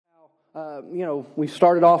We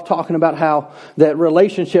started off talking about how that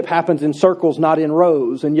relationship happens in circles, not in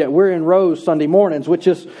rows. And yet we're in rows Sunday mornings,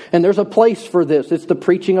 and there's a place for this. It's the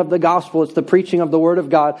preaching of the gospel. It's the preaching of the Word of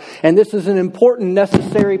God. And this is an important,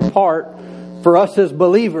 necessary part for us as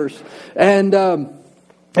believers. And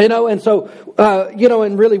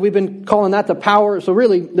really we've been calling that the power. So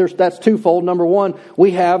really that's twofold. Number one,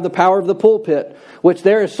 we have the power of the pulpit, which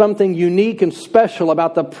there is something unique and special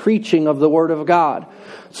about the preaching of the Word of God.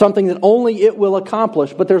 Something that only it will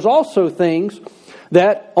accomplish. But there's also things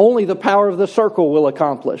that only the power of the circle will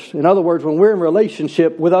accomplish. In other words, when we're in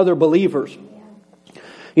relationship with other believers.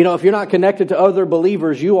 If you're not connected to other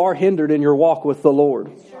believers, you are hindered in your walk with the Lord.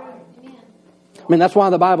 That's why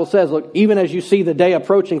the Bible says, look, even as you see the day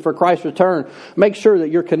approaching for Christ's return, make sure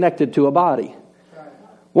that you're connected to a body.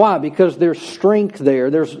 Why? Because there's strength there.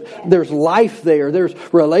 There's life there. There's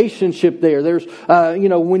relationship there. There's,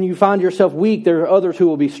 when you find yourself weak, there are others who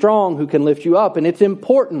will be strong, who can lift you up. And it's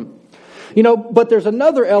important. But there's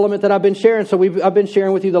another element that I've been sharing. So I've been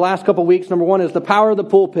sharing with you the last couple of weeks. Number one is the power of the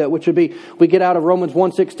pulpit, which would be, we get out of Romans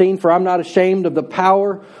 1:16, for I'm not ashamed of the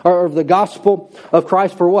power or of the gospel of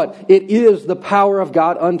Christ. For what? It is the power of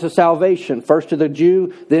God unto salvation. First to the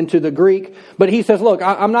Jew, then to the Greek. But he says, look,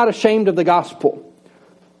 I'm not ashamed of the gospel.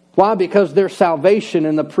 Why? Because there's salvation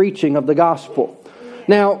in the preaching of the gospel.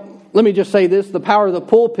 Now, let me just say this. The power of the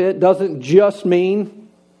pulpit doesn't just mean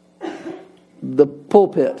the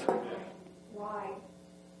pulpit.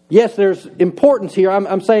 Yes, there's importance here.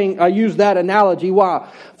 I'm saying I use that analogy.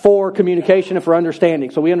 Why? For communication and for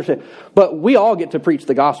understanding. So we understand. But we all get to preach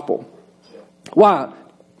the gospel. Why?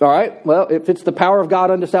 All right. Well, if it's the power of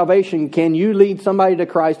God unto salvation, can you lead somebody to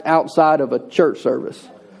Christ outside of a church service?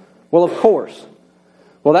 Well, of course.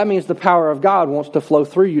 Well, that means the power of God wants to flow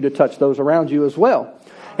through you to touch those around you as well.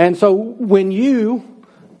 And so when you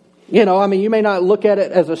may not look at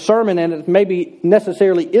it as a sermon, and it maybe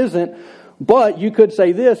necessarily isn't, but you could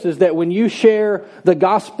say this, is that when you share the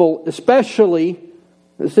gospel, especially,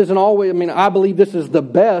 this isn't always, I believe this is the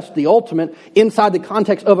best, the ultimate, inside the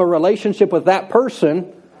context of a relationship with that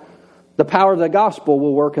person, the power of the gospel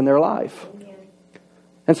will work in their life.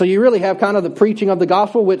 And so you really have kind of the preaching of the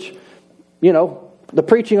gospel, which, the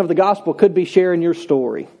preaching of the gospel could be sharing your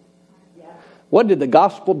story. What did the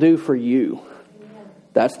gospel do for you?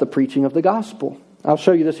 That's the preaching of the gospel. I'll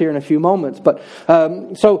show you this here in a few moments. But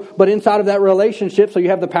inside of that relationship, so you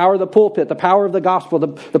have the power of the pulpit, the power of the gospel,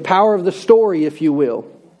 the power of the story, if you will.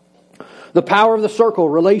 The power of the circle,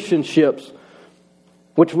 relationships,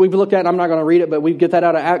 which we've looked at, and I'm not going to read it, but we get that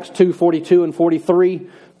out of Acts 2, 42 and 43,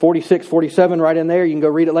 46, 47 right in there. You can go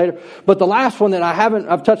read it later. But the last one that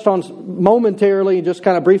I've touched on momentarily, just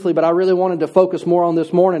kind of briefly, but I really wanted to focus more on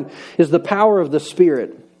this morning, is the power of the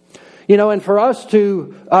Spirit. And for us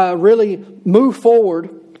to really move forward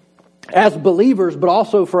as believers, but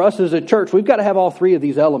also for us as a church, we've got to have all three of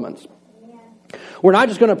these elements. We're not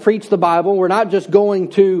just going to preach the Bible. We're not just going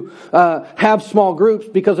to have small groups,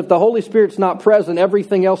 because if the Holy Spirit's not present,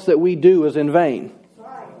 everything else that we do is in vain.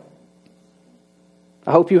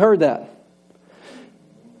 I hope you heard that.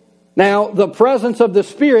 Now, the presence of the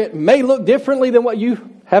Spirit may look differently than what you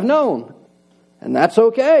have known, and that's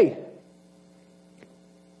okay.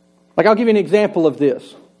 I'll give you an example of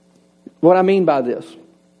this. What I mean by this.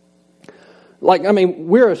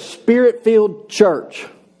 We're a Spirit-filled church.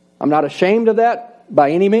 I'm not ashamed of that by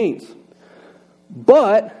any means.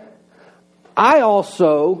 But I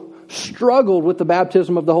also struggled with the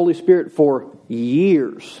baptism of the Holy Spirit for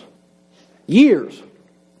years. Years.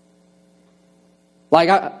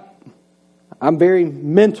 I'm very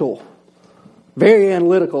mental, very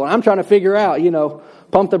analytical. And I'm trying to figure out,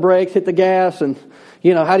 pump the brakes, hit the gas, and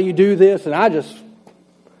how do you do this? And I didn't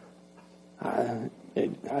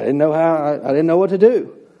know I didn't know what to do.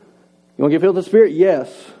 You want to get filled with the Spirit? Yes.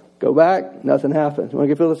 Go back, nothing happens. You want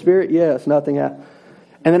to get filled with the Spirit? Yes, nothing happened.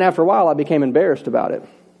 And then after a while, I became embarrassed about it.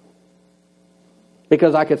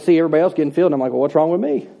 Because I could see everybody else getting filled, and I'm like, well, what's wrong with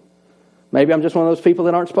me? Maybe I'm just one of those people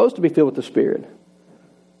that aren't supposed to be filled with the Spirit.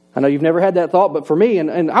 I know you've never had that thought, but for me,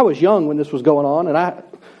 and I was young when this was going on, and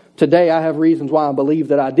today I have reasons why I believe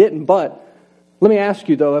that I didn't, but let me ask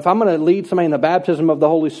you, though, if I'm going to lead somebody in the baptism of the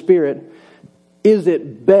Holy Spirit, is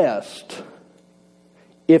it best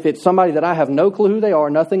if it's somebody that I have no clue who they are,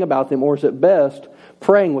 nothing about them, or is it best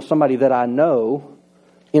praying with somebody that I know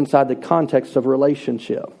inside the context of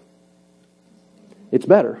relationship? It's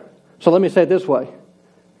better. So let me say it this way.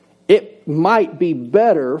 It might be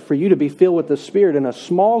better for you to be filled with the Spirit in a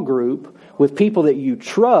small group with people that you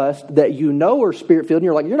trust, that you know are Spirit-filled, and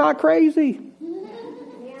you're like, you're not crazy.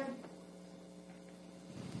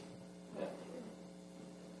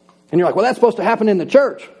 And you're like, well, that's supposed to happen in the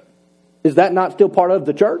church. is that not still part of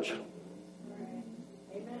the church?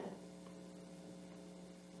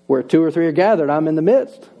 Where 2 or 3 are gathered, I'm in the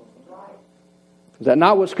midst. Is that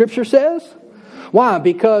not what Scripture says? Why?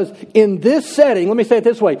 Because in this setting, let me say it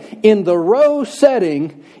this way, in the row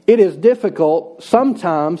setting, it is difficult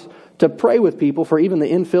sometimes to pray with people for even the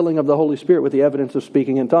infilling of the Holy Spirit with the evidence of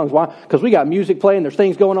speaking in tongues. Why? Because we got music playing, there's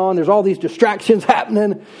things going on, there's all these distractions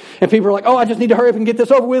happening, and people are like, oh, I just need to hurry up and get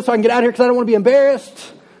this over with so I can get out of here because I don't want to be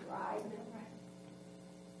embarrassed.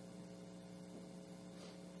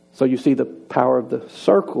 So you see, the power of the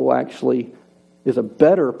circle actually is a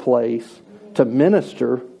better place to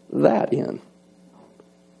minister that in.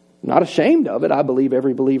 Not ashamed of it. I believe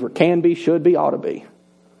every believer can be, should be, ought to be.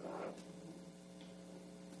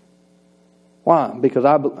 Why? Because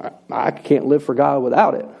I can't live for God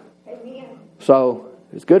without it. Amen. So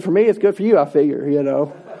it's good for me, it's good for you, I figure,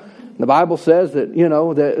 The Bible says that,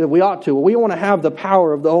 that we ought to. We want to have the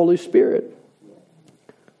power of the Holy Spirit.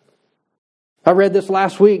 I read this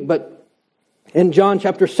last week, but in John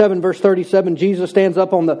chapter 7, verse 37, Jesus stands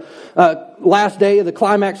up on the last day of the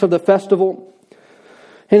climax of the festival.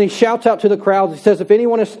 And he shouts out to the crowds. He says, if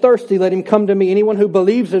anyone is thirsty, let him come to me. Anyone who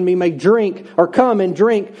believes in me may drink or come and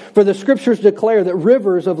drink. For the Scriptures declare that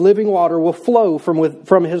rivers of living water will flow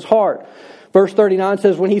from his heart. Verse 39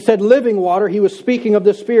 says, when he said living water, he was speaking of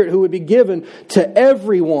the Spirit who would be given to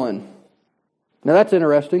everyone. Now that's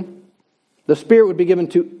interesting. The Spirit would be given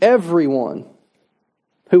to everyone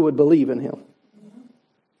who would believe in him.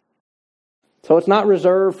 So it's not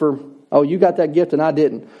reserved for, oh, you got that gift and I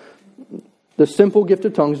didn't. The simple gift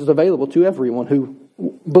of tongues is available to everyone who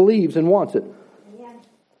believes and wants it.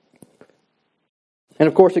 And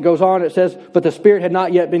of course it goes on, it says, but the Spirit had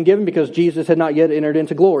not yet been given because Jesus had not yet entered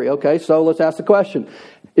into glory. Okay, so let's ask the question.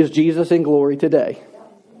 Is Jesus in glory today?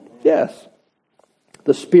 Yes.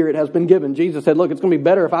 The Spirit has been given. Jesus said, look, it's going to be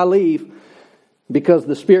better if I leave because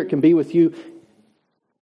the Spirit can be with you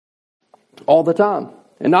all the time.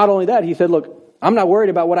 And not only that, he said, look, I'm not worried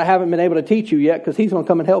about what I haven't been able to teach you yet because he's going to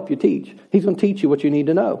come and help you teach. He's going to teach you what you need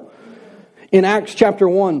to know. In Acts chapter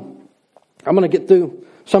 1, I'm going to get through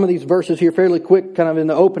some of these verses here fairly quick, kind of in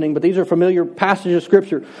the opening, but these are familiar passages of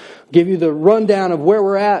Scripture. Give you the rundown of where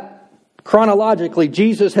we're at chronologically.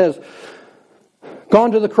 Jesus has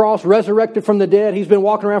gone to the cross, resurrected from the dead. He's been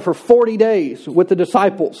walking around for 40 days with the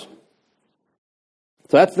disciples.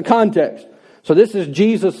 So that's the context. So this is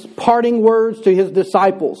Jesus' parting words to his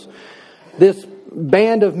disciples. This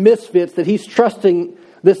band of misfits that he's trusting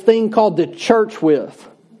this thing called the church with.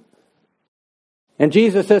 And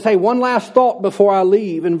Jesus says, hey, one last thought before I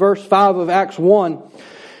leave. In verse 5 of Acts 1,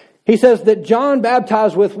 he says that John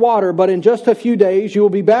baptized with water, but in just a few days you will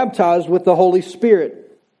be baptized with the Holy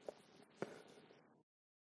Spirit.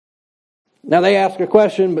 Now they ask a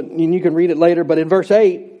question, but you can read it later. But in verse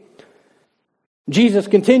 8, Jesus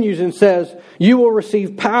continues and says, you will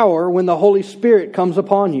receive power when the Holy Spirit comes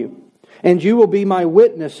upon you. And you will be my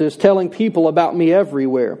witnesses, telling people about me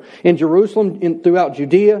everywhere. In Jerusalem, throughout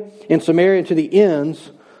Judea, in Samaria, and to the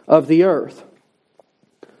ends of the earth.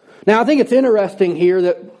 Now, I think it's interesting here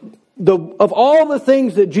that of all the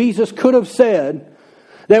things that Jesus could have said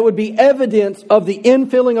that would be evidence of the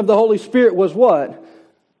infilling of the Holy Spirit was what?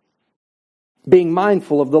 Being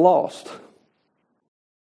mindful of the lost.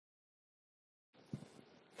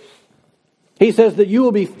 He says that you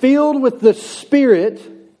will be filled with the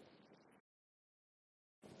Spirit.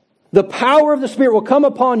 The power of the Spirit will come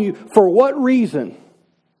upon you for what reason?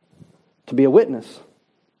 To be a witness.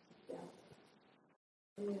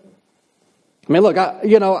 I mean, look,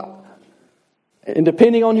 and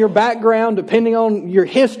depending on your background, depending on your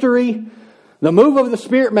history, the move of the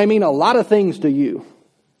Spirit may mean a lot of things to you.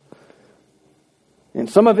 And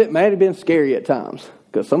some of it may have been scary at times,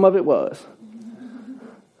 because some of it was.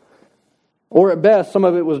 Or at best, some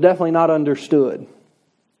of it was definitely not understood.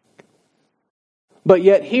 But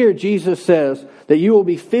yet here Jesus says that you will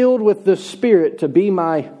be filled with the Spirit to be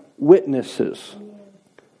my witnesses.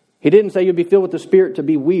 He didn't say you'll be filled with the Spirit to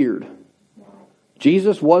be weird.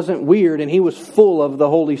 Jesus wasn't weird and he was full of the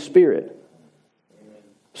Holy Spirit.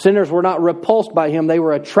 Sinners were not repulsed by him, they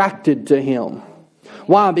were attracted to him.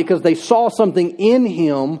 Why? Because they saw something in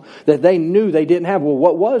him that they knew they didn't have. Well,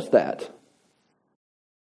 what was that?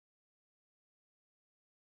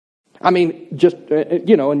 I mean, just,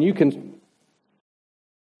 and you can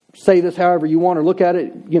say this however you want or look at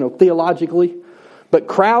it, theologically. But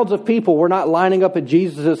crowds of people were not lining up at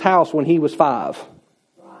Jesus' house when he was 5.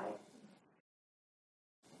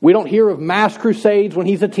 We don't hear of mass crusades when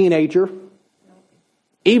he's a teenager,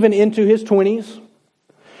 even into his 20s.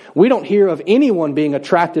 We don't hear of anyone being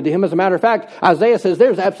attracted to him. As a matter of fact, Isaiah says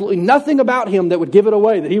there's absolutely nothing about him that would give it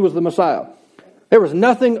away that he was the Messiah. There was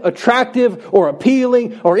nothing attractive or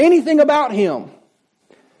appealing or anything about him.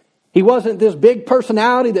 He wasn't this big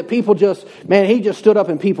personality that people he just stood up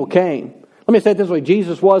and people came. Let me say it this way.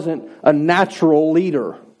 Jesus wasn't a natural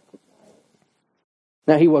leader.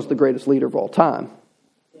 Now, he was the greatest leader of all time.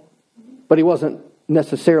 But he wasn't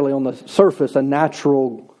necessarily on the surface a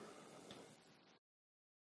natural.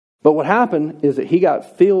 But what happened is that he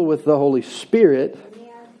got filled with the Holy Spirit.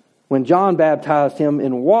 When John baptized him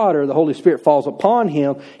in water, the Holy Spirit falls upon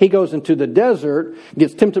him. He goes into the desert,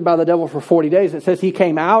 gets tempted by the devil for 40 days. It says he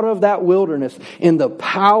came out of that wilderness in the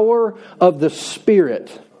power of the Spirit.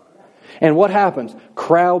 And what happens?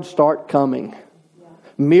 Crowds start coming.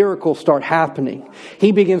 Miracles start happening.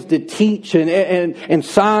 He begins to teach and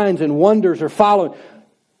signs and wonders are following.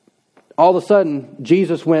 All of a sudden,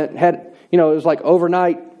 Jesus it was like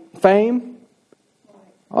overnight fame.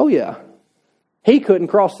 Oh yeah. He couldn't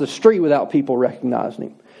cross the street without people recognizing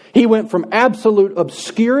him. He went from absolute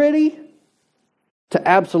obscurity to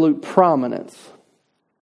absolute prominence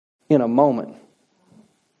in a moment.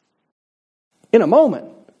 In a moment.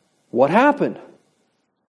 What happened?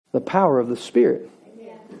 The power of the Spirit.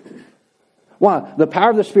 Why? The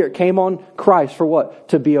power of the Spirit came on Christ for what?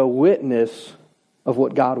 To be a witness of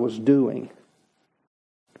what God was doing.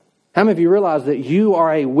 How many of you realize that you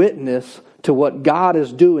are a witness to what God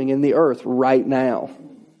is doing in the earth right now?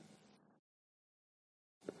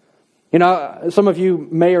 You know, some of you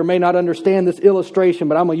may or may not understand this illustration,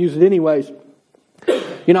 but I'm going to use it anyways.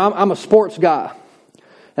 You know, I'm a sports guy.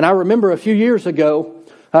 And I remember a few years ago,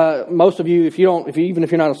 most of you, even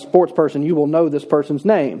if you're not a sports person, you will know this person's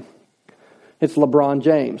name. It's LeBron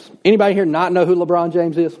James. Anybody here not know who LeBron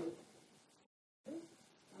James is?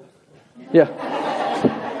 Yeah.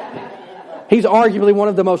 He's arguably one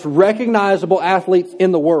of the most recognizable athletes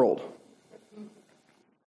in the world.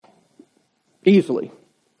 Easily.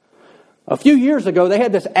 A few years ago, they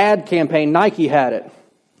had this ad campaign. Nike had it.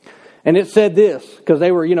 And it said this, because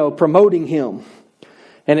they were, promoting him.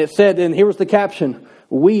 And it said, and here was the caption,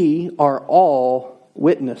 "We are all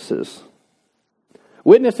witnesses."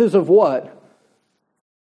 Witnesses of what?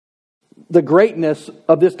 The greatness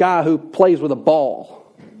of this guy who plays with a ball.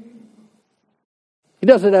 He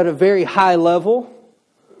does it at a very high level.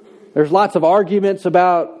 There's lots of arguments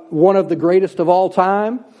about one of the greatest of all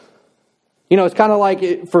time. It's kind of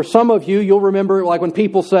like, for some of you, you'll remember like when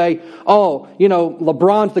people say,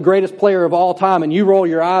 LeBron's the greatest player of all time, and you roll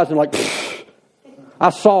your eyes and like, I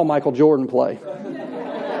saw Michael Jordan play.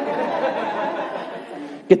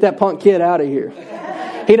 Get that punk kid out of here.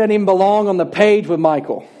 He doesn't even belong on the page with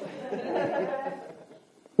Michael.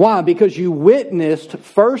 Why? Because you witnessed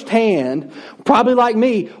firsthand, probably like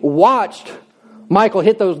me, watched Michael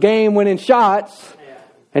hit those game-winning shots,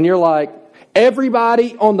 and you're like,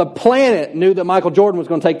 everybody on the planet knew that Michael Jordan was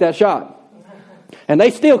going to take that shot. And they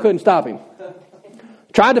still couldn't stop him.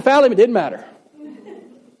 Tried to foul him, it didn't matter.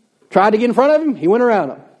 Tried to get in front of him, he went around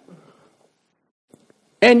him.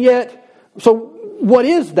 And yet, so what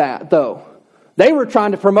is that though? They were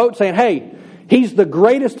trying to promote saying, hey, he's the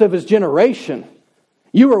greatest of his generation.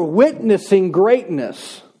 You are witnessing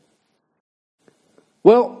greatness.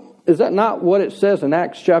 Well, is that not what it says in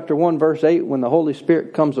Acts chapter 1 verse 8 when the Holy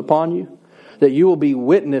Spirit comes upon you? That you will be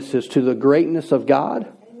witnesses to the greatness of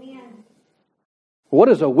God? Amen. What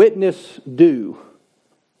does a witness do?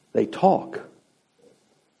 They talk.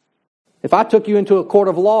 If I took you into a court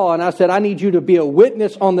of law and I said, I need you to be a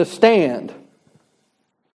witness on the stand,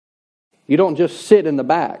 you don't just sit in the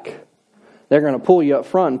back. They're going to pull you up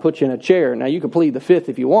front and put you in a chair. Now, you can plead the fifth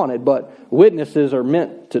if you wanted, but witnesses are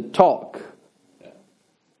meant to talk.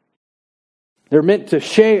 They're meant to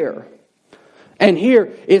share. And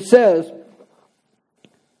here it says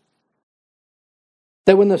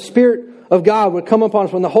that when the Spirit of God would come upon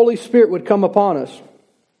us, when the Holy Spirit would come upon us,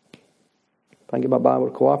 if I can get my Bible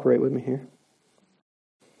to cooperate with me here.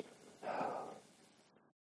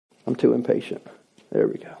 I'm too impatient. There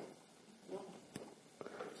we go.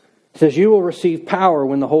 It says, you will receive power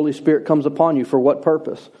when the Holy Spirit comes upon you. For what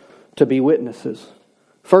purpose? To be witnesses.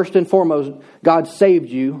 First and foremost, God saved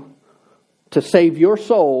you to save your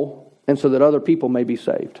soul and so that other people may be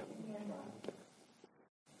saved.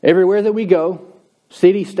 Everywhere that we go,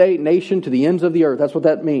 city, state, nation, to the ends of the earth. That's what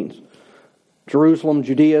that means. Jerusalem,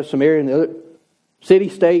 Judea, Samaria, and the other city,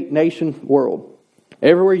 state, nation, world.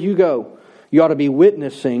 Everywhere you go, you ought to be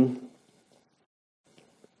witnessing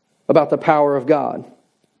about the power of God.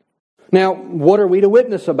 Now, what are we to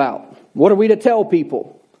witness about? What are we to tell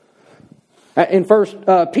people? In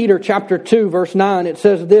 1 Peter chapter 2, verse 9, it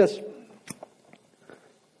says this.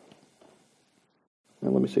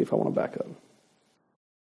 Let me see if I want to back up.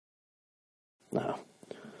 No.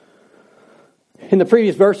 In the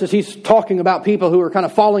previous verses, he's talking about people who are kind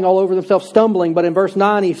of falling all over themselves, stumbling. But in verse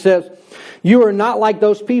 9, he says, you are not like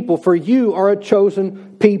those people, for you are a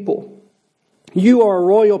chosen people. You are a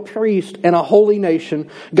royal priest and a holy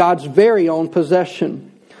nation, God's very own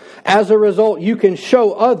possession. As a result, you can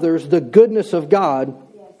show others the goodness of God,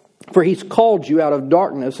 for He's called you out of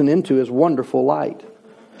darkness and into His wonderful light.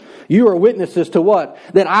 You are witnesses to what?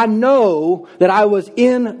 That I know that I was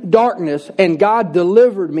in darkness and God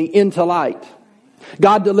delivered me into light.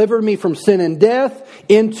 God delivered me from sin and death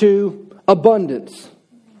into abundance.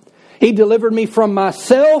 He delivered me from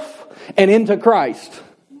myself and into Christ.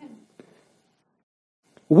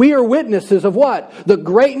 We are witnesses of what? The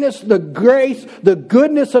greatness, the grace, the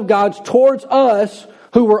goodness of God towards us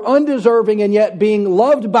who were undeserving and yet being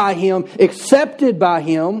loved by Him, accepted by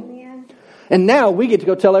Him. And now we get to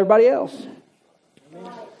go tell everybody else.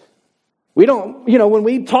 We don't, when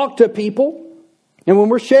we talk to people and when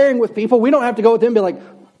we're sharing with people, we don't have to go with them and be like,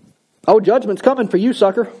 oh, judgment's coming for you,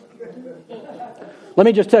 sucker. Let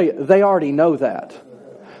me just tell you, they already know that.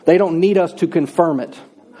 They don't need us to confirm it.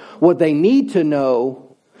 What they need to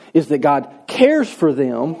know is that God cares for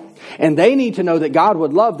them, and they need to know that God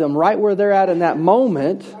would love them right where they're at in that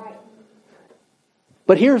moment.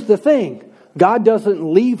 But here's the thing. God doesn't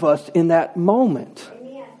leave us in that moment.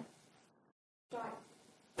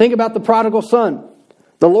 Think about the prodigal son.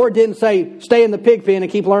 The Lord didn't say, stay in the pig pen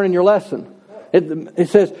and keep learning your lesson. It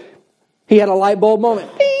says, he had a light bulb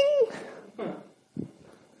moment. Ding!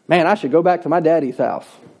 Man, I should go back to my daddy's house.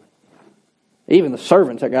 Even the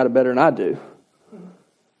servants that got it better than I do.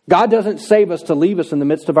 God doesn't save us to leave us in the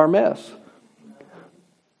midst of our mess.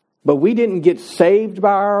 But we didn't get saved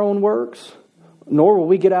by our own works, nor will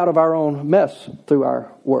we get out of our own mess through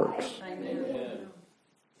our works.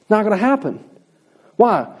 It's not going to happen.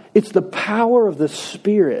 Why? It's the power of the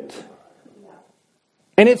Spirit.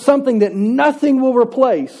 And it's something that nothing will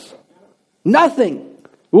replace. Nothing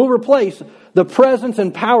will replace the presence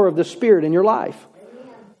and power of the Spirit in your life.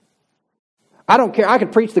 I don't care. I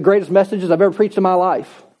could preach the greatest messages I've ever preached in my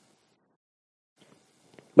life.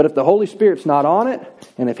 But if the Holy Spirit's not on it,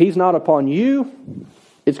 and if He's not upon you,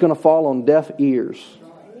 it's going to fall on deaf ears.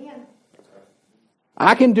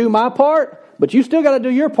 I can do my part, but you still got to do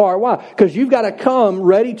your part. Why? Because you've got to come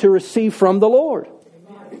ready to receive from the Lord.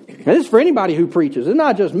 And this is for anybody who preaches. It's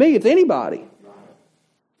not just me, it's anybody.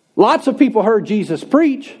 Lots of people heard Jesus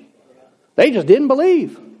preach. They just didn't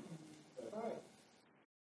believe.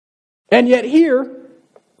 And yet here,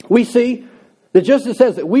 we see that just it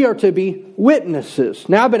says that we are to be witnesses.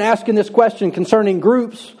 Now I've been asking this question concerning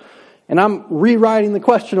groups, and I'm rewriting the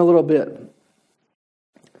question a little bit.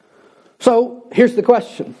 So, here's the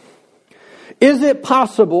question. Is it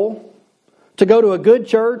possible to go to a good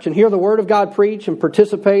church and hear the Word of God preached and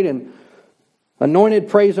participate in anointed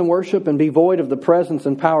praise and worship and be void of the presence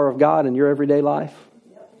and power of God in your everyday life?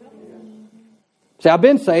 See, I've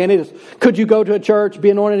been saying it is, could you go to a church,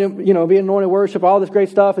 be anointed, be anointed worship, all this great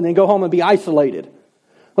stuff, and then go home and be isolated?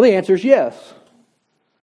 Well, the answer is yes.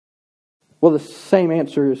 Well, the same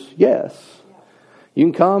answer is yes. You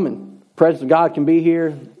can come and the presence of God can be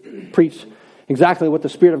here, preach exactly what the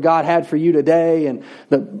Spirit of God had for you today, and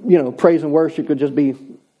the praise and worship could just be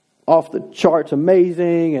off the charts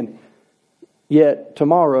amazing, and yet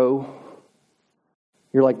tomorrow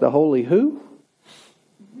you're like the holy who?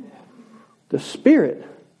 The Spirit.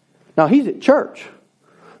 Now, He's at church.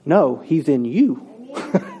 No, He's in you.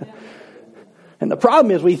 And the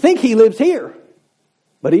problem is we think He lives here.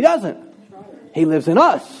 But He doesn't. He lives in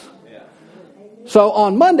us. So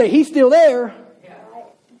on Monday, He's still there.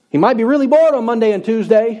 He might be really bored on Monday and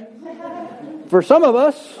Tuesday. For some of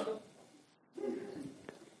us.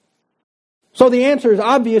 So the answer is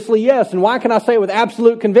obviously yes. And why can I say it with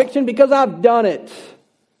absolute conviction? Because I've done it.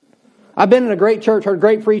 I've been in a great church, heard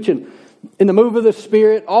great preaching, in the move of the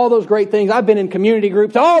Spirit, all those great things. I've been in community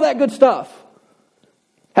groups, all that good stuff.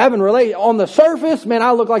 Haven't related. On the surface, man,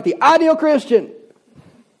 I look like the ideal Christian.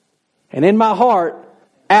 And in my heart,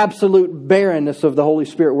 absolute barrenness of the Holy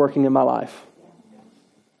Spirit working in my life.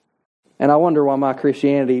 And I wonder why my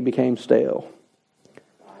Christianity became stale.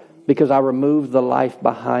 Because I removed the life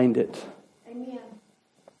behind it. Amen.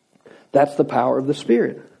 That's the power of the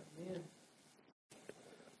Spirit.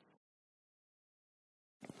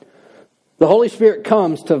 The Holy Spirit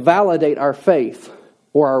comes to validate our faith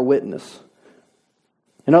or our witness.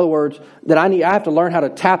 In other words, that I have to learn how to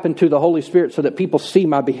tap into the Holy Spirit so that people see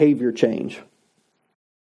my behavior change.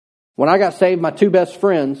 When I got saved, my two best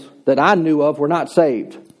friends that I knew of were not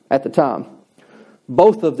saved at the time.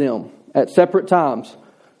 Both of them, at separate times,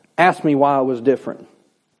 asked me why I was different.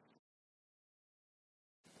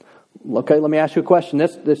 Okay, let me ask you a question.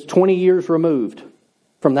 That's 20 years removed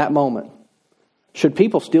from that moment. Should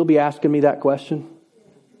people still be asking me that question?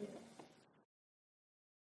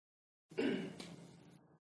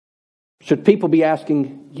 Should people be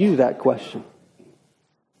asking you that question?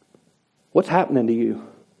 What's happening to you?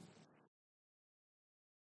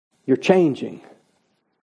 You're changing.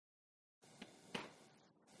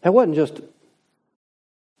 That wasn't just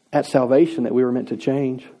at salvation that we were meant to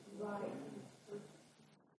change.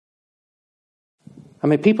 I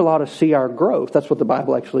mean, people ought to see our growth. That's what the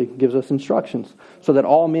Bible actually gives us instructions. So that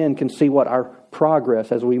all men can see what our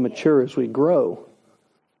progress as we mature, as we grow.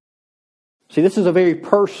 See, this is a very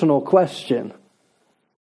personal question.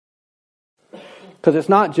 Because it's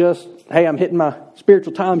not just, hey, I'm hitting my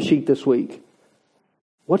spiritual timesheet this week.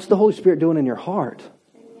 What's the Holy Spirit doing in your heart?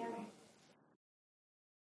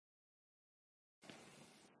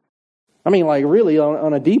 I mean, like really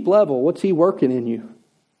on a deep level, what's He working in you?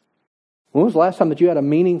 When was the last time that you had a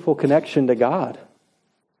meaningful connection to God?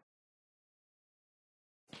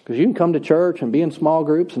 Because you can come to church and be in small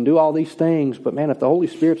groups and do all these things, but man, if the Holy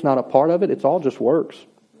Spirit's not a part of it, it's all just works.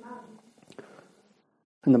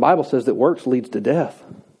 And the Bible says that works leads to death.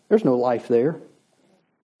 There's no life there.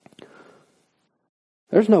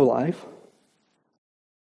 There's no life.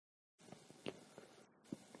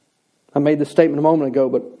 I made this statement a moment ago,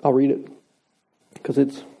 but I'll read it because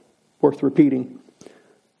it's worth repeating.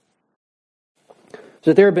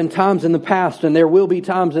 So there have been times in the past, and there will be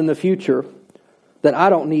times in the future, that I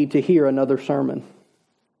don't need to hear another sermon.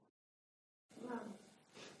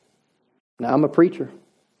 Now, I'm a preacher.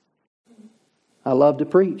 I love to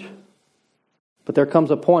preach. But there comes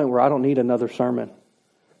a point where I don't need another sermon.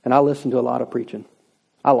 And I listen to a lot of preaching.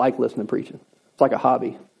 I like listening to preaching. It's like a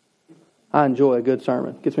hobby. I enjoy a good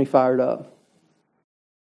sermon. It gets me fired up.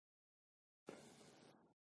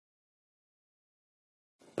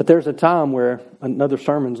 But there's a time where another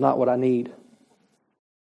sermon's not what I need.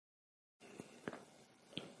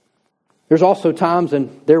 There's also times,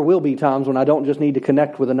 and there will be times, when I don't just need to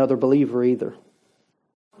connect with another believer either.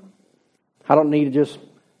 I don't need to just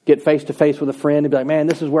get face to face with a friend and be like, man,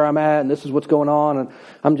 this is where I'm at, and this is what's going on, and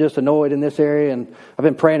I'm just annoyed in this area, and I've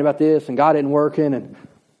been praying about this, and God isn't working, and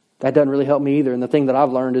that doesn't really help me either. And the thing that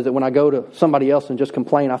I've learned is that when I go to somebody else and just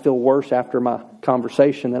complain, I feel worse after my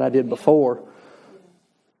conversation than I did before.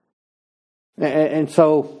 And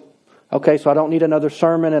so, okay, so I don't need another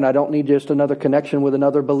sermon, and I don't need just another connection with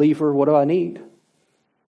another believer. What do I need?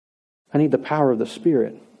 I need the power of the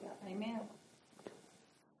Spirit. Amen.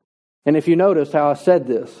 And if you notice how I said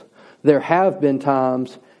this, there have been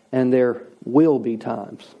times and there will be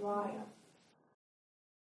times. Right.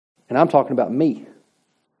 And I'm talking about me.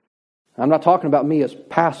 I'm not talking about me as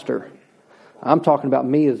pastor. I'm talking about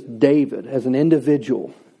me as David, as an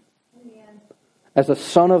individual, Amen. as a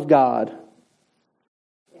son of God.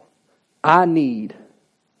 I need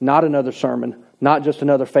not another sermon, not just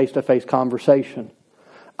another face-to-face conversation.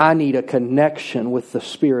 I need a connection with the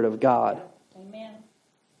Spirit of God. Amen.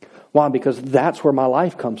 Why? Because that's where my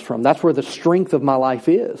life comes from. That's where the strength of my life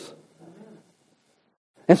is.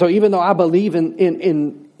 And so even though I believe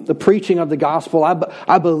in the preaching of the gospel,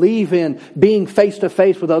 I believe in being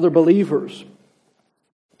face-to-face with other believers.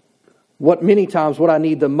 Many times what I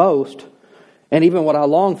need the most, and even what I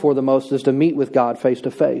long for the most, is to meet with God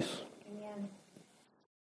face-to-face.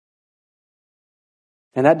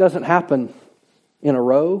 And that doesn't happen in a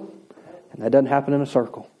row, and that doesn't happen in a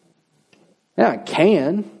circle. Yeah, it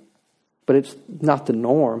can, but it's not the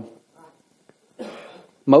norm.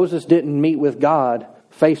 Moses didn't meet with God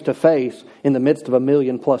face to face in the midst of 1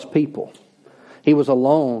 million plus people. He was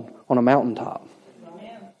alone on a mountaintop.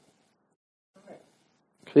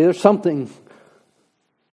 See, there's something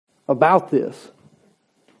about this.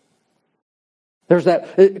 There's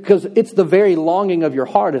that, because it's the very longing of your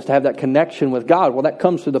heart is to have that connection with God. Well, that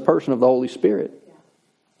comes through the person of the Holy Spirit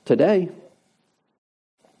today.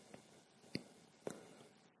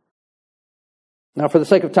 Now, for the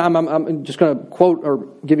sake of time, I'm just going to quote or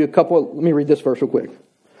give you a couple. Let me read this verse real quick.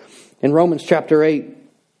 In Romans chapter 8,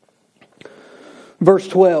 verse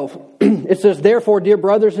 12, it says, "Therefore, dear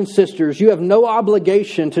brothers and sisters, you have no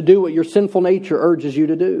obligation to do what your sinful nature urges you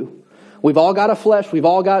to do." We've all got a flesh. We've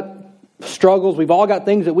all got struggles. We've all got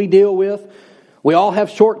things that we deal with. We all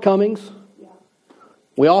have shortcomings.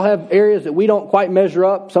 We all have areas that we don't quite measure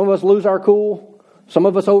up. Some of us lose our cool. Some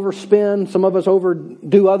of us overspend. Some of us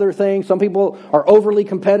overdo other things. Some people are overly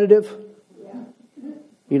competitive.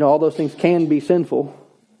 You know, all those things can be sinful.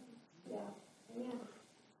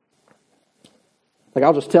 Like,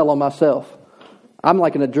 I'll just tell on myself. I'm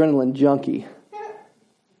like an adrenaline junkie.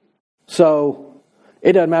 So,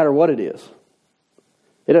 it doesn't matter what it is.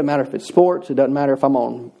 It doesn't matter if it's sports. It doesn't matter if I'm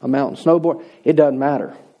on a mountain snowboard. It doesn't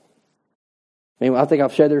matter. I think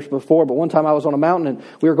I've shared this before, but one time I was on a mountain and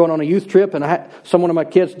we were going on a youth trip, and one of my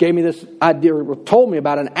kids gave me this idea, or told me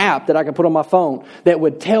about an app that I could put on my phone that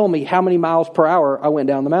would tell me how many miles per hour I went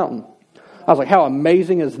down the mountain. I was like, how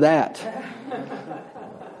amazing is that?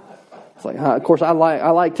 It's like, of course, I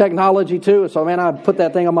like technology too. So, man, I put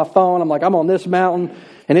that thing on my phone. I'm like, I'm on this mountain,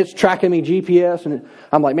 and it's tracking me GPS. And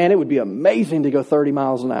I'm like, man, it would be amazing to go 30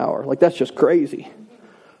 miles an hour. Like, that's just crazy.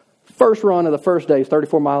 First run of the first day is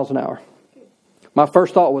 34 miles an hour. My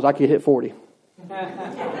first thought was I could hit 40.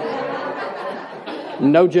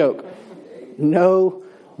 No joke. No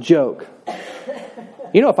joke.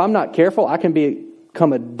 You know, if I'm not careful, I can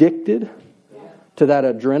become addicted to that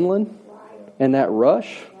adrenaline and that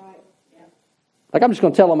rush. Like, I'm just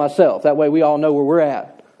going to tell on myself. That way we all know where we're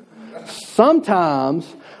at. Sometimes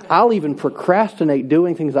I'll even procrastinate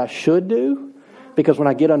doing things I should do because when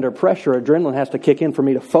I get under pressure, adrenaline has to kick in for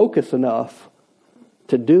me to focus enough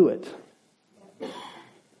to do it.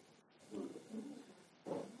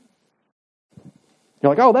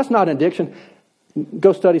 You're like, oh, that's not an addiction.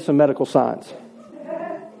 Go study some medical science.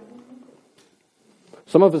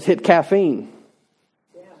 Some of us hit caffeine.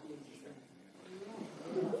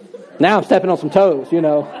 Now I'm stepping on some toes, you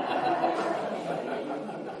know.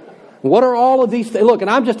 What are all of these things? Look, and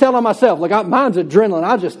I'm just telling myself, look, mine's adrenaline.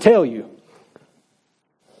 I'll just tell you.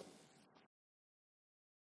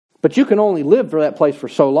 But you can only live for that place for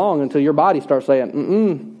so long until your body starts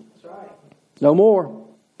saying, no more.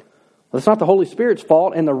 Well, it's not the Holy Spirit's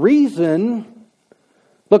fault. And the reason,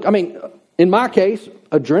 look, I mean, in my case,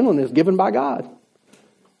 adrenaline is given by God.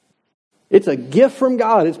 It's a gift from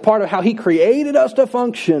God. It's part of how He created us to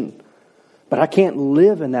function. But I can't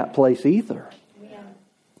live in that place either. Yeah.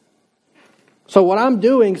 So what I'm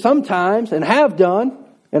doing sometimes, and have done,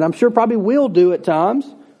 and I'm sure probably will do at times,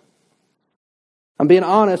 I'm being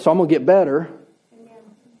honest, so I'm going to get better. Amen.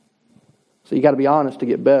 So you got to be honest to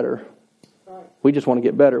get better. Right. We just want to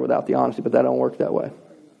get better without the honesty, but that don't work that way.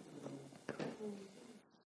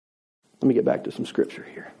 Let me get back to some scripture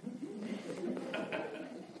here.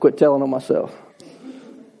 Quit telling on myself.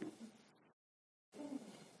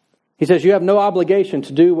 He says, you have no obligation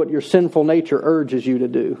to do what your sinful nature urges you to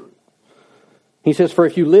do. He says, for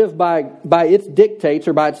if you live by its dictates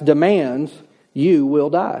or by its demands, you will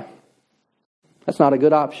die. That's not a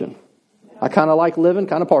good option. I kind of like living,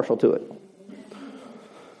 kind of partial to it.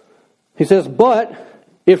 He says, but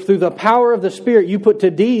if through the power of the Spirit you put to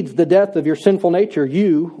deeds the death of your sinful nature,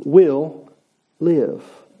 you will live.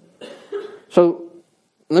 So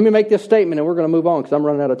let me make this statement and we're going to move on because I'm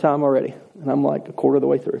running out of time already. And I'm like a quarter of the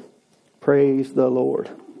way through. Praise the Lord.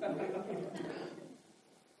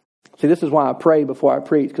 See, this is why I pray before I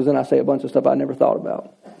preach, because then I say a bunch of stuff I never thought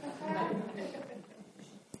about.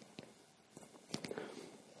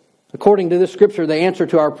 According to this scripture, the answer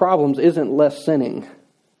to our problems isn't less sinning.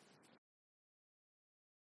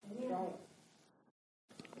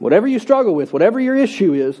 Whatever you struggle with, whatever your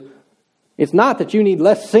issue is, it's not that you need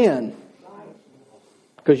less sin.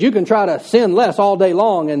 Because you can try to sin less all day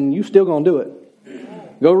long and you're still going to do it.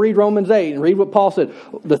 Go read Romans 8 and read what Paul said.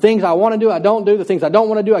 The things I want to do, I don't do. The things I don't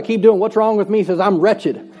want to do, I keep doing. What's wrong with me? He says, I'm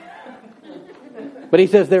wretched. But he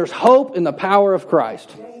says, there's hope in the power of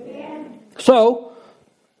Christ. So,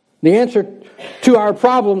 the answer to our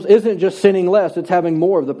problems isn't just sinning less. It's having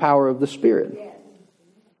more of the power of the Spirit.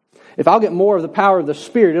 If I'll get more of the power of the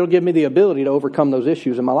Spirit, it'll give me the ability to overcome those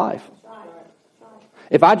issues in my life.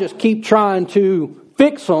 If I just keep trying to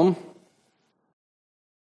fix them,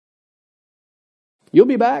 you'll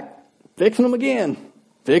be back fixing them again,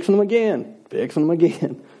 fixing them again, fixing them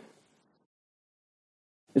again.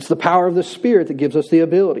 It's the power of the Spirit that gives us the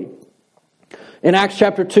ability. In Acts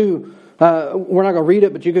chapter 2, we're not going to read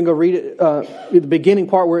it, but you can go read it, the beginning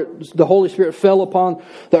part where the Holy Spirit fell upon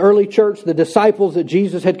the early church, the disciples that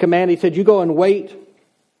Jesus had commanded. He said, you go and wait.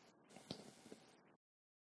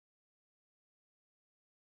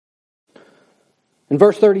 In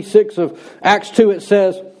verse 36 of Acts 2, it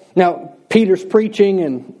says, now Peter's preaching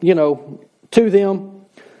and, to them.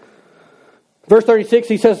 Verse 36,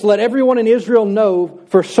 he says, let everyone in Israel know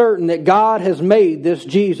for certain that God has made this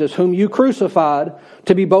Jesus, whom you crucified,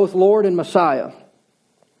 to be both Lord and Messiah.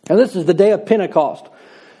 And this is the day of Pentecost.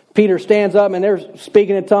 Peter stands up and they're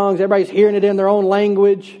speaking in tongues. Everybody's hearing it in their own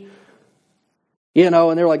language.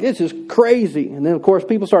 And they're like, this is crazy. And then, of course,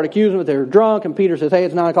 people start accusing them that they're drunk. And Peter says, hey,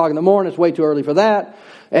 it's 9 o'clock in the morning. It's way too early for that.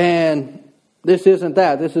 And this isn't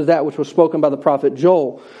that. This is that which was spoken by the prophet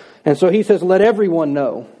Joel. And so he says, let everyone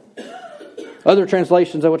know. Other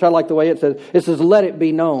translations, which I like the way it says, let it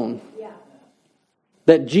be known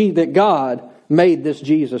that God made this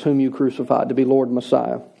Jesus whom you crucified to be Lord and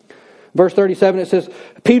Messiah. Verse 37, it says,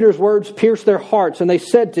 Peter's words pierced their hearts, and they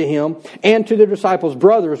said to him and to the disciples,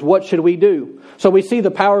 brothers, what should we do? So we see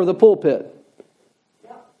the power of the pulpit.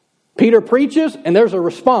 Peter preaches, and there's a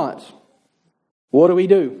response. What do we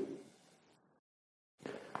do?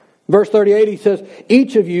 Verse 38, he says,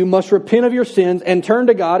 each of you must repent of your sins and turn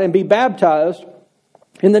to God and be baptized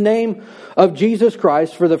in the name of Jesus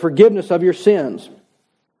Christ for the forgiveness of your sins.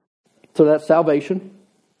 So that's salvation.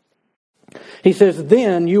 He says,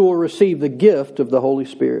 then you will receive the gift of the Holy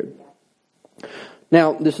Spirit.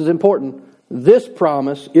 Now, this is important. This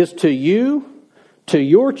promise is to you, to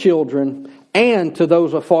your children, and to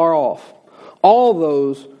those afar off. All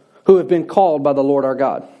those who have been called by the Lord our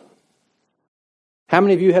God. How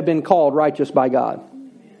many of you have been called righteous by God?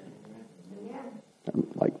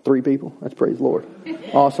 Like 3 people? That's praise the Lord.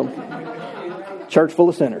 Awesome. Church full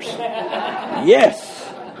of sinners. Yes.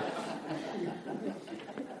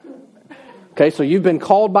 Okay, so you've been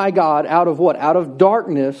called by God out of what? Out of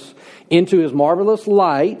darkness into His marvelous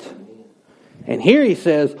light. And here He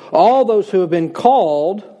says, all those who have been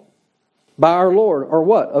called by our Lord are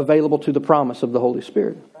what? Available to the promise of the Holy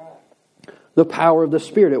Spirit. The power of the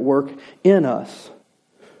Spirit at work in us.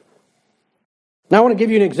 Now I want to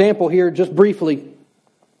give you an example here just briefly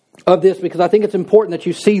of this because I think it's important that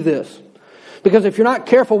you see this. Because if you're not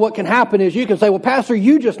careful, what can happen is you can say, well, Pastor,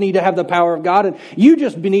 you just need to have the power of God and you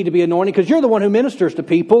just need to be anointed because you're the one who ministers to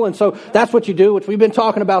people. And so that's what you do, which we've been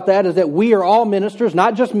talking about that, is that we are all ministers,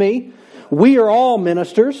 not just me. We are all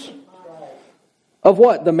ministers of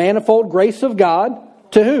what? The manifold grace of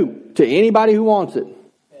God. To who? To anybody who wants it.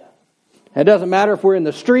 It doesn't matter if we're in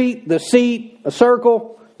the street, the seat, a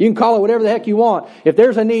circle. You can call it whatever the heck you want. If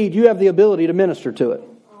there's a need, you have the ability to minister to it.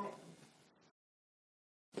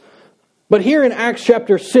 But here in Acts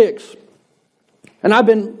chapter 6, and I've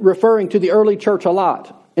been referring to the early church a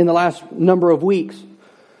lot in the last number of weeks.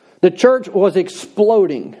 The church was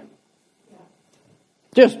exploding.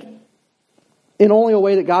 Just in only a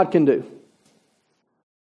way that God can do.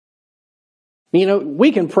 You know,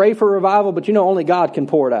 we can pray for revival, but only God can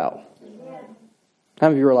pour it out. How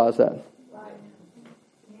many of you realize that?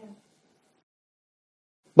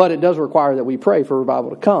 But it does require that we pray for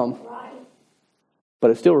revival to come. But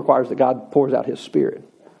it still requires that God pours out His Spirit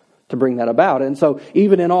to bring that about. And so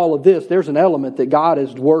even in all of this, there's an element that God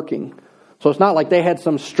is working. So it's not like they had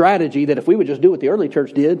some strategy that if we would just do what the early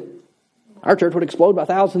church did, our church would explode by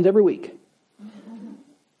thousands every week.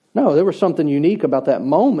 No, there was something unique about that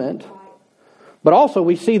moment. But also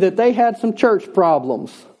we see that they had some church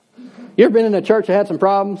problems. You ever been in a church that had some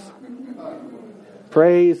problems?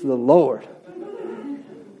 Praise the Lord.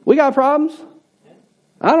 We got problems.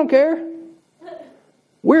 I don't care.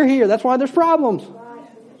 We're here. That's why there's problems.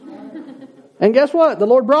 And guess what? The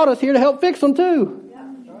Lord brought us here to help fix them too.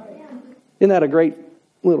 Isn't that a great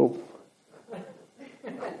little...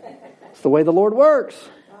 It's the way the Lord works.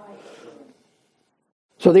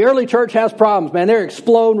 So the early church has problems, man. They're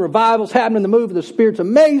exploding. Revivals happening. The move of the Spirit's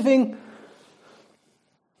amazing.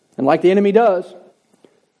 And like the enemy does,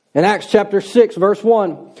 in Acts chapter 6, verse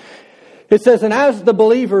 1, it says, and as the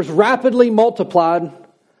believers rapidly multiplied,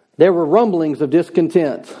 there were rumblings of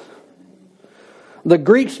discontent. The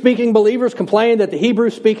Greek-speaking believers complained that the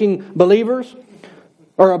Hebrew-speaking believers,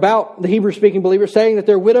 or about the Hebrew-speaking believers, saying that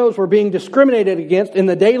their widows were being discriminated against in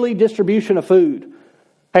the daily distribution of food.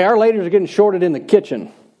 Hey, our ladies are getting shorted in the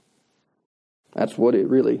kitchen. That's what it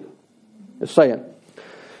really is saying.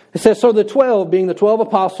 It says, so the 12, being the 12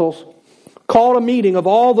 apostles, called a meeting of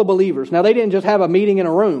all the believers. Now, they didn't just have a meeting in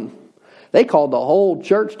a room. They called the whole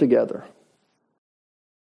church together.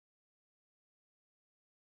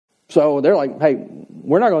 So they're like, hey,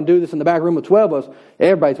 we're not going to do this in the back room with 12 of us.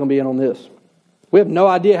 Everybody's going to be in on this. We have no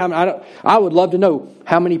idea how many. I would love to know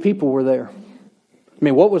how many people were there. I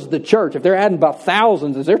mean, what was the church? If they're adding about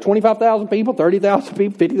thousands, is there 25,000 people, 30,000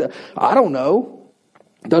 people, 50,000? I don't know.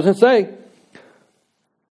 It doesn't say.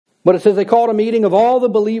 But it says they called a meeting of all the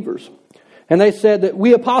believers. And they said that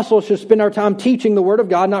we apostles should spend our time teaching the Word of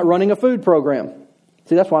God, not running a food program.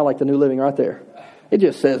 See, that's why I like the New Living right there. It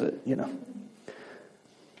just says it,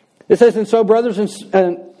 It says, and so brothers,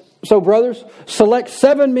 select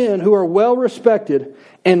 7 men who are well respected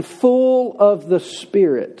and full of the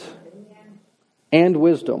Spirit and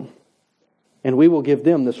wisdom, and we will give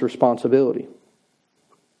them this responsibility.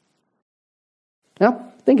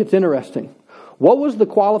 Now, I think it's interesting. What was the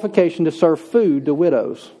qualification to serve food to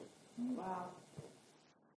widows? Wow.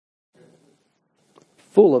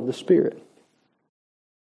 Full of the Spirit.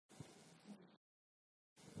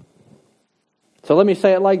 So let me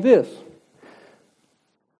say it like this.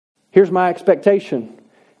 Here's my expectation.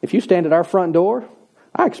 if you stand at our front door,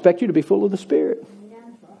 I expect you to be full of the Spirit.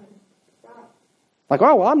 Like,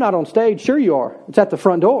 oh, well, I'm not on stage. Sure you are. It's at the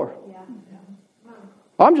front door.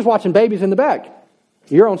 Oh, I'm just watching babies in the back.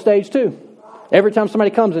 You're on stage too. Every time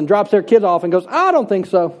somebody comes and drops their kids off and goes, I don't think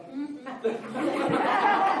so.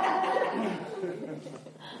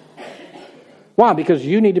 Why? Because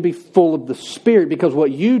you need to be full of the Spirit, because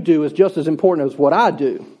what you do is just as important as what I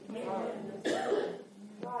do.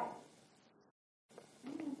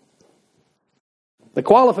 The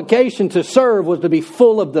qualification to serve was to be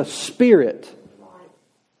full of the Spirit.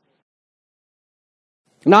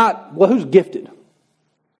 Not, well, who's gifted?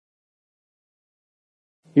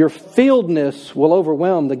 Your filledness will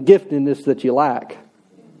overwhelm the giftedness that you lack.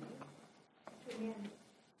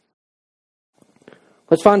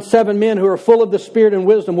 Let's find 7 men who are full of the Spirit and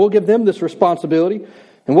wisdom. We'll give them this responsibility,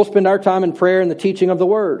 and we'll spend our time in prayer and the teaching of the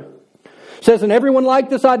Word. It says, and everyone liked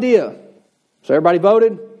this idea. So everybody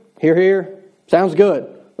voted? Hear, hear. Sounds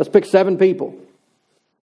good. Let's pick 7 people.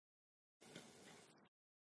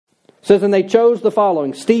 It says, and they chose the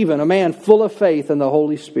following. Stephen, a man full of faith and the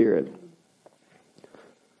Holy Spirit.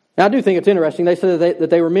 Now, I do think it's interesting. They said that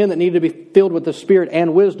they were men that needed to be filled with the Spirit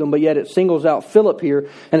and wisdom, but yet it singles out Philip here,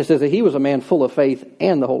 and it says that he was a man full of faith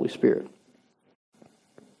and the Holy Spirit.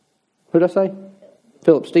 Who did I say?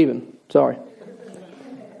 Philip, Stephen. Sorry.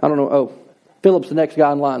 I don't know. Oh, Philip's the next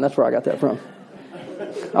guy in line. That's where I got that from.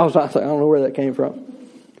 I was like, I don't know where that came from.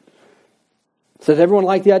 It says everyone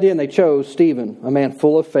liked the idea, and they chose Stephen, a man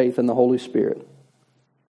full of faith and the Holy Spirit.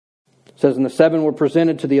 It says, and the 7 were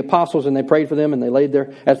presented to the apostles, and they prayed for them, and they laid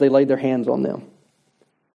their hands on them.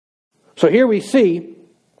 So here we see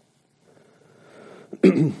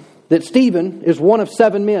that Stephen is one of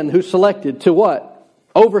 7 men who's selected to what?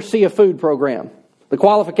 Oversee a food program. The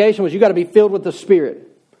qualification was you got to be filled with the Spirit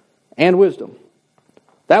and wisdom.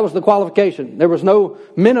 That was the qualification. There was no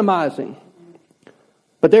minimizing.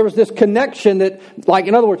 But there was this connection that, like,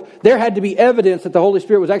 in other words, there had to be evidence that the Holy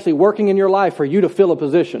Spirit was actually working in your life for you to fill a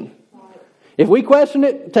position. If we question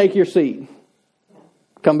it, take your seat.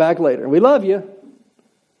 Come back later. We love you.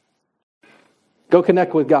 Go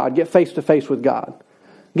connect with God. Get face to face with God.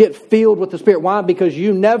 Get filled with the Spirit. Why? Because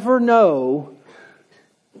you never know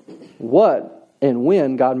what and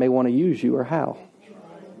when God may want to use you or how.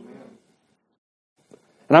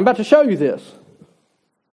 And I'm about to show you this.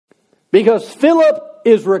 Because Philip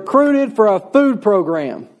is recruited for a food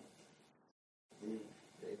program.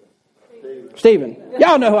 Stephen.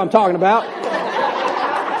 Y'all know who I'm talking about.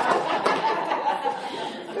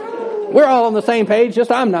 We're all on the same page,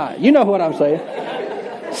 just I'm not. You know what I'm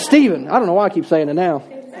saying. Stephen. I don't know why I keep saying it now.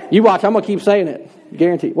 You watch, I'm going to keep saying it.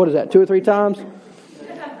 Guaranteed. What is that, 2 or 3 times?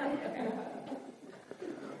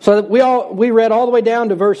 So we read all the way down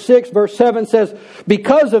to verse 6. Verse 7 says,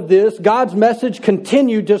 because of this, God's message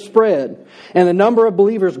continued to spread, and the number of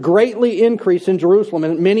believers greatly increased in Jerusalem,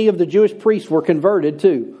 and many of the Jewish priests were converted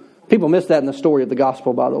too. People miss that in the story of the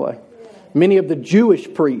gospel, by the way. Many of the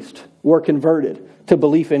Jewish priests were converted to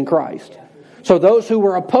belief in Christ. So those who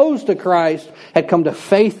were opposed to Christ had come to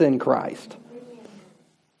faith in Christ.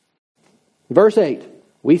 Verse 8.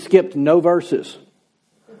 We skipped no verses.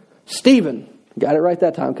 Stephen. Got it right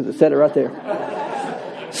that time because it said it right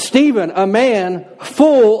there. Stephen, a man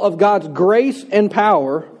full of God's grace and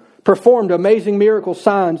power, performed amazing miracle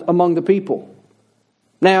signs among the people.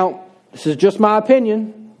 Now, this is just my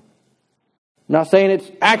opinion. I'm not saying it's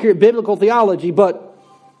accurate biblical theology, but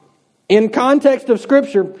in context of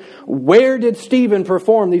Scripture, where did Stephen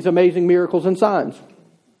perform these amazing miracles and signs?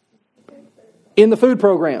 In the food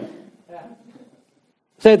program.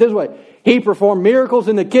 Say it this way. He performed miracles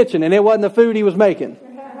in the kitchen, and it wasn't the food he was making.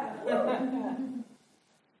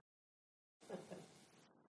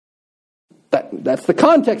 That's the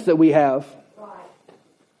context that we have.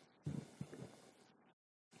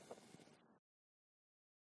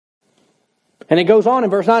 And it goes on in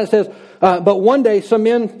verse 9, it says, but one day some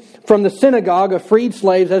men from the synagogue of freed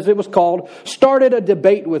slaves, as it was called, started a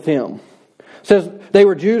debate with him. It says they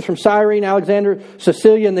were Jews from Cyrene, Alexander,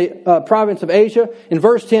 Cilicia, and the province of Asia. In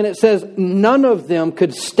verse 10 it says, none of them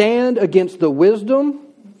could stand against the wisdom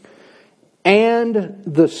and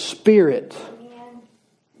the Spirit.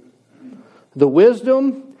 The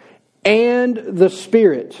wisdom and the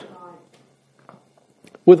Spirit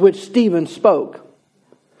with which Stephen spoke.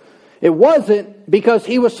 It wasn't because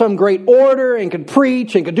he was some great orator and could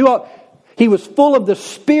preach and could do all. He was full of the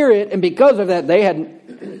Spirit, and because of that, they had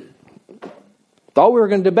thought we were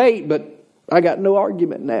going to debate, but I got no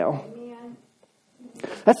argument now.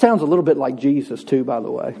 That sounds a little bit like Jesus too, by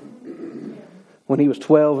the way. When he was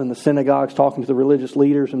 12 in the synagogues talking to the religious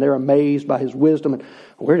leaders, and they're amazed by his wisdom. And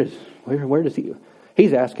where does he?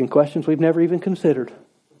 He's asking questions we've never even considered.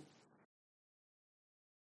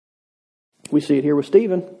 We see it here with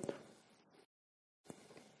Stephen.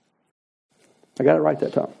 I got it right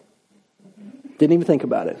that time. Didn't even think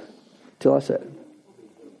about it till I said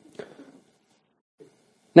it.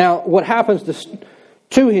 Now, what happens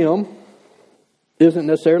to him isn't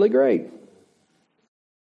necessarily great.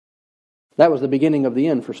 That was the beginning of the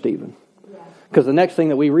end for Stephen. Because the next thing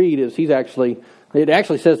that we read is it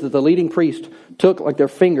actually says that the leading priest took like their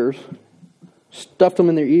fingers, stuffed them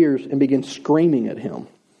in their ears, and began screaming at him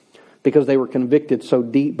because they were convicted so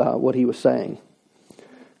deep by what he was saying.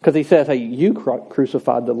 Because he says, hey, you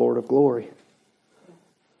crucified the Lord of glory.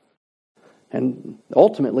 And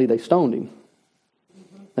ultimately they stoned him.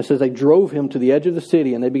 It says they drove him to the edge of the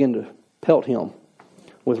city and they began to pelt him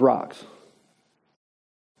with rocks.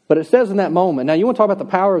 But it says in that moment, now you want to talk about the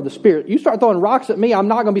power of the Spirit. You start throwing rocks at me, I'm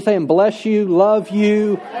not going to be saying bless you, love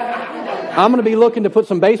you. I'm going to be looking to put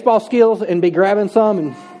some baseball skills and be grabbing some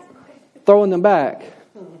and throwing them back.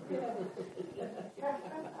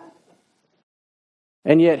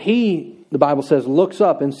 And yet he, the Bible says, looks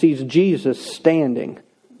up and sees Jesus standing.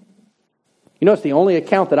 You know, it's the only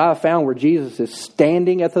account that I've found where Jesus is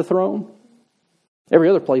standing at the throne. Every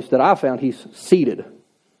other place that I've found, he's seated.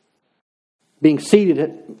 Being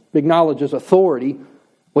seated acknowledges authority,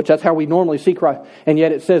 which that's how we normally see Christ. And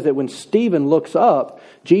yet it says that when Stephen looks up,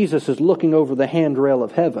 Jesus is looking over the handrail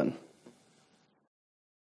of heaven.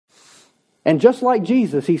 And just like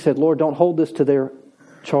Jesus, he said, Lord, don't hold this to their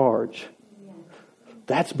charge.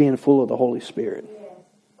 That's being full of the Holy Spirit.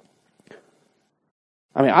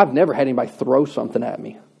 I mean, I've never had anybody throw something at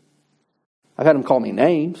me. I've had them call me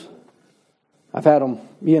names. I've had them,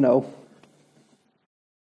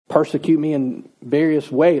 persecute me in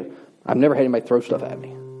various ways. I've never had anybody throw stuff at me.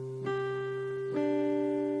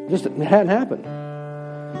 It hadn't happened.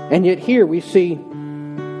 And yet here we see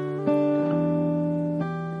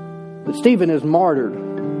that Stephen is martyred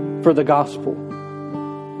for the gospel.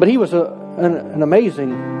 But he was an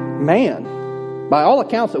amazing man, by all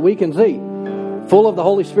accounts that we can see, full of the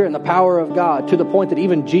Holy Spirit and the power of God, to the point that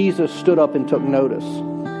even Jesus stood up and took notice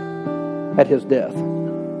at his death.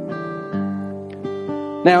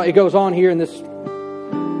 Now, it goes on here in this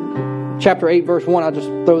chapter 8, verse 1. I'll just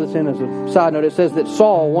throw this in as a side note. It says that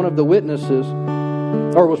Saul, was one of the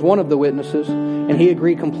witnesses, and he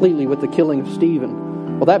agreed completely with the killing of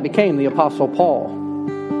Stephen. Well, that became the Apostle Paul.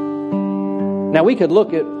 Now, we could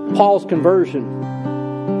look at Paul's conversion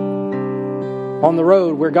on the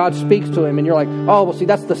road where God speaks to him, and you're like, oh, well, see,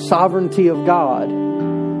 that's the sovereignty of God.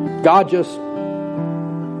 God just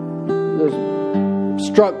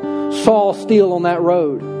struck Saul still on that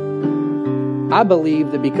road. I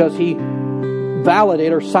believe that because he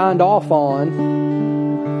validated or signed off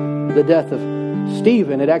on the death of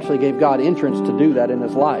Stephen, it actually gave God entrance to do that in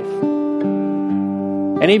his life.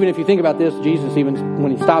 And even if you think about this, Jesus, even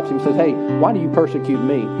when he stops him, says, hey, why do you persecute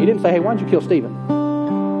me? He didn't say, hey, why don't you kill Stephen?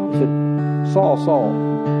 He said, Saul, Saul,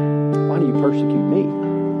 why do you persecute me?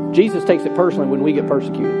 Jesus takes it personally when we get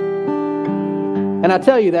persecuted. And I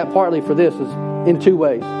tell you that partly for this is in two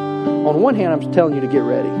ways. On one hand, I'm telling you to get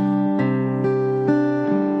ready.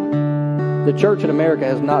 The church in America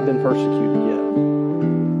has not been persecuted yet.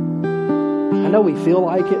 I know we feel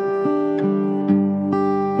like it.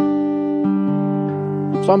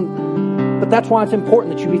 But that's why it's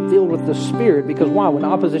important that you be filled with the Spirit. Because why? When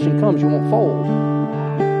opposition comes, you won't fold.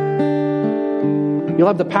 You'll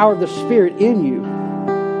have the power of the Spirit in you.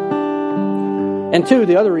 And two,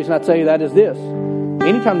 the other reason I tell you that is this.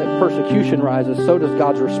 Anytime that persecution rises, so does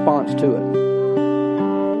God's response to it.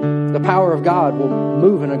 The power of God will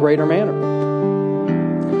move in a greater manner.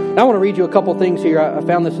 Now I want to read you a couple things here. I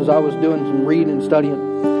found this as I was doing some reading and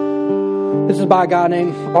studying. This is by a guy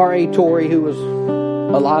named R.A. Torrey, who was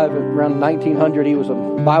alive around 1900. He was a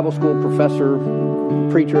Bible school professor,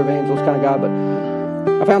 preacher, evangelist kind of guy. But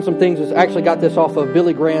I found some things. I actually got this off of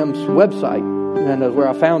Billy Graham's website, and where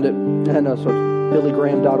I found it. And so it's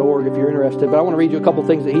billygraham.org if you're interested. But I want to read you a couple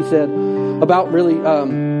things that he said about really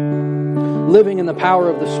living in the power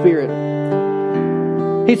of the Spirit.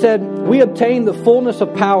 He said, we obtain the fullness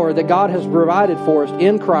of power that God has provided for us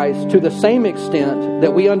in Christ to the same extent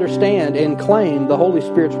that we understand and claim the Holy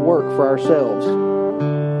Spirit's work for ourselves.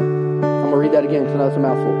 I'm going to read that again because that's a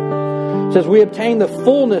mouthful. It says, we obtain the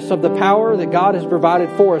fullness of the power that God has provided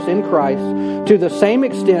for us in Christ to the same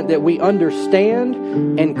extent that we understand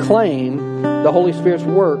and claim the Holy Spirit's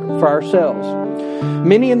work for ourselves.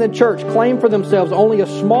 Many in the church claim for themselves only a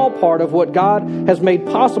small part of what God has made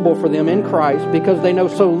possible for them in Christ because they know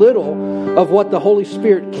so little of what the Holy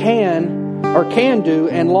Spirit can do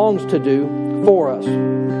and longs to do for us.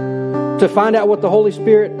 To find out what the Holy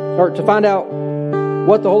Spirit, or to find out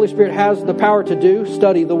what the Holy Spirit has the power to do,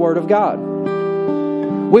 study the Word of God.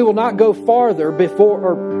 We will not go far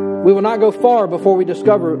before we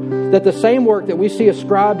discover that the same work that we see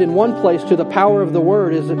ascribed in one place to the power of the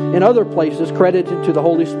Word is in other places credited to the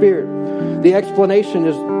Holy Spirit. The explanation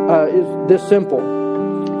is this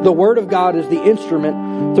simple. The Word of God is the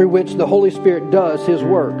instrument through which the Holy Spirit does His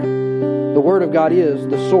work. The Word of God is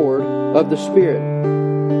the sword of the Spirit.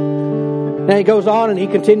 Now he goes on and he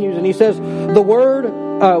continues and he says, the Word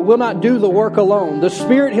will not do the work alone. The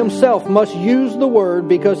Spirit Himself must use the Word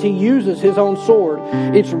because He uses His own sword.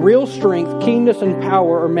 Its real strength, keenness, and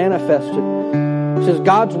power are manifested. It says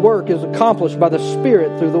God's work is accomplished by the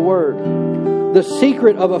Spirit through the Word. The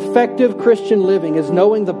secret of effective Christian living is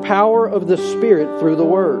knowing the power of the Spirit through the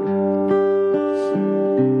Word.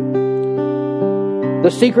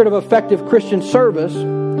 The secret of effective Christian service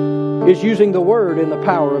is using the Word in the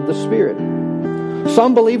power of the Spirit.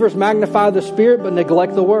 Some believers magnify the Spirit but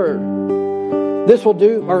neglect the Word. This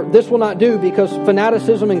will not do because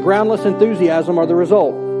fanaticism and groundless enthusiasm are the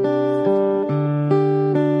result.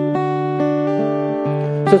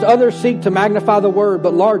 It says others seek to magnify the Word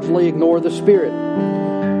but largely ignore the Spirit.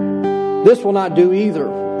 This will not do either.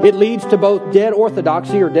 It leads to both dead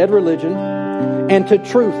orthodoxy or dead religion and to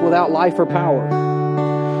truth without life or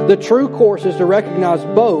power. The true course is to recognize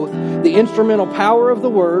both the instrumental power of the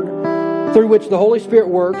Word through which the Holy Spirit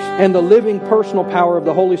works and the living personal power of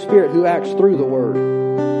the Holy Spirit who acts through the Word.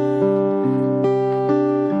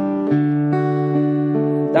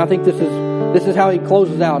 Now I think this is how he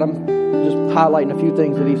closes out. I'm just highlighting a few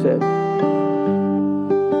things that he said.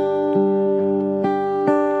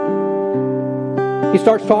 He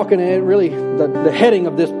starts talking, and really the heading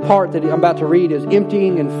of this part that I'm about to read is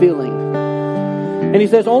emptying and filling. And he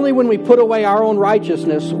says, only when we put away our own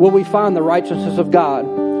righteousness will we find the righteousness of God.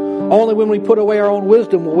 Only when we put away our own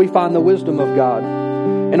wisdom will we find the wisdom of God.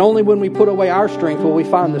 And only when we put away our strength will we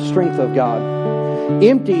find the strength of God.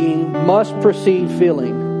 Emptying must precede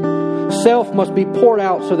filling. Self must be poured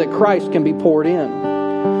out so that Christ can be poured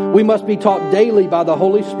in. We must be taught daily by the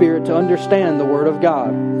Holy Spirit to understand the Word of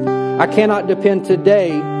God. I cannot depend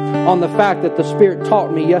today on the fact that the Spirit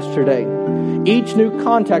taught me yesterday. Each new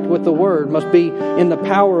contact with the Word must be in the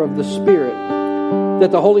power of the Spirit.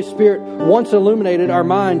 That the Holy Spirit once illuminated our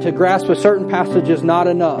mind to grasp a certain passage is not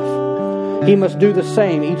enough. He must do the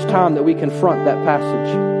same each time that we confront that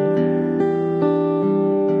passage.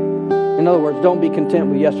 In other words, don't be content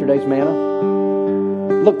with yesterday's manna.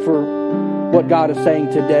 Look for what God is saying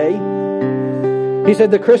today. He said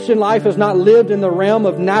the Christian life is not lived in the realm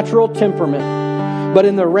of natural temperament, but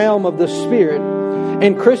in the realm of the Spirit.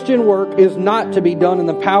 And Christian work is not to be done in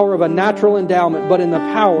the power of a natural endowment, but in the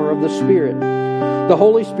power of the Spirit. The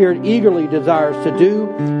Holy Spirit eagerly desires to do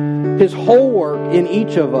His whole work in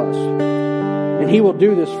each of us. And He will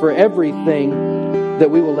do this for everything that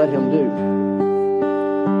we will let Him do.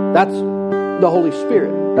 That's the Holy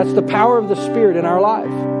Spirit. That's the power of the Spirit in our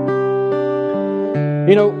life.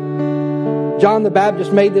 You know, John the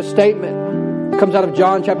Baptist made this statement. It comes out of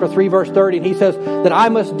John chapter 3 verse 30. And he says that I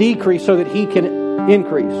must decrease so that He can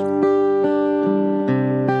increase.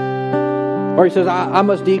 Or he says I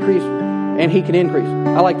must decrease and He can increase.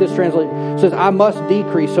 I like this translation. It says, I must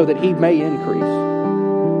decrease so that He may increase.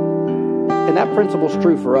 And that principle is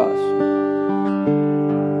true for us.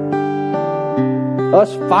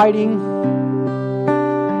 Us fighting,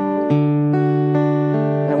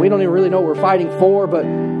 and we don't even really know what we're fighting for, but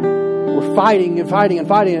we're fighting and fighting and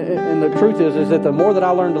fighting. And the truth is that the more that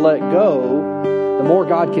I learn to let go, the more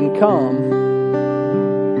God can come.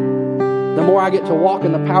 The more I get to walk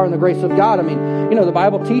in the power and the grace of God. I mean, you know, the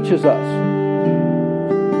Bible teaches us.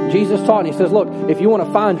 Jesus taught, and He says, look, if you want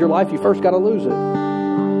to find your life, you first got to lose it.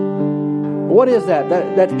 What is that?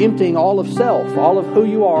 That's emptying all of self, all of who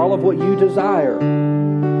you are, all of what you desire.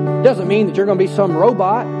 It doesn't mean that you're going to be some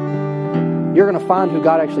robot. You're going to find who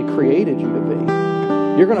God actually created you to be.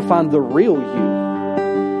 You're going to find the real you.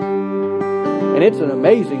 And it's an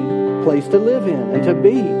amazing place to live in and to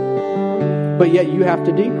be. But yet you have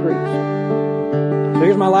to decrease. So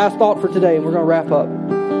here's my last thought for today, and we're going to wrap up.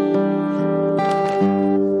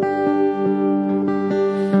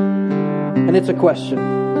 And it's a question.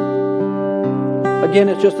 Again,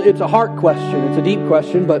 it's a heart question. It's a deep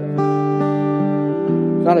question, but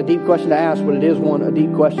it's not a deep question to ask, but it is a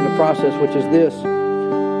deep question to process, which is this.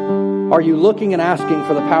 Are you looking and asking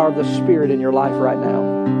for the power of the Spirit in your life right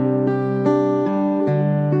now?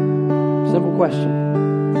 Simple question.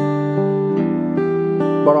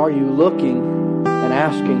 But are you looking and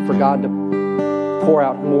asking for God to pour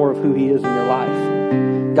out more of who He is in your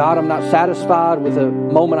life? God, I'm not satisfied with the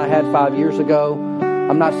moment I had 5 years ago.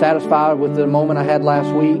 I'm not satisfied with the moment I had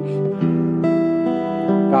last week.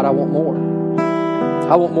 God, I want more.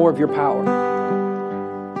 I want more of your power.